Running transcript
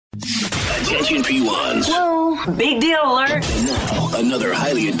Attention P1s. Whoa, big deal alert. And now, another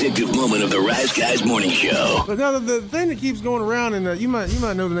highly addictive moment of the Rise Guys Morning Show. But now the thing that keeps going around, and you might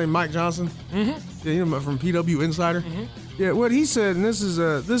know the name Mike Johnson. Mm-hmm. Yeah, you know, from PW Insider. Mm-hmm. Yeah, what he said, and this is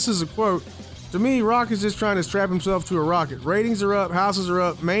a quote. To me, Rock is just trying to strap himself to a rocket. Ratings are up, houses are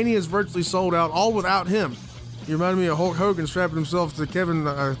up, Mania is virtually sold out, all without him. He reminded me of Hulk Hogan strapping himself to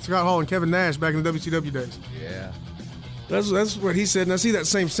Scott Hall and Kevin Nash back in the WCW days. Yeah. That's what he said, and I see that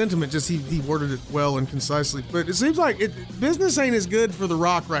same sentiment, just he worded it well and concisely. But it seems like business ain't as good for The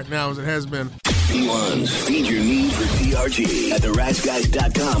Rock right now as it has been. P1s, feed your need for TRT at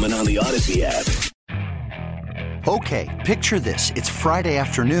theriseguys.com and on the Odyssey app. Okay, picture this. It's Friday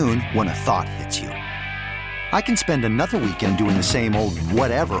afternoon when a thought hits you. I can spend another weekend doing the same old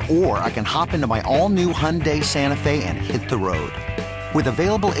whatever, or I can hop into my all-new Hyundai Santa Fe and hit the road. With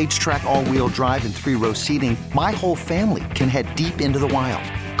available H-Track all-wheel drive and 3-row seating, my whole family can head deep into the wild.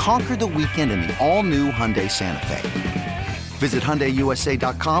 Conquer the weekend in the all-new Hyundai Santa Fe. Visit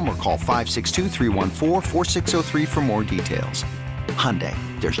HyundaiUSA.com or call 562-314-4603 for more details. Hyundai,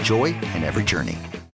 there's joy in every journey.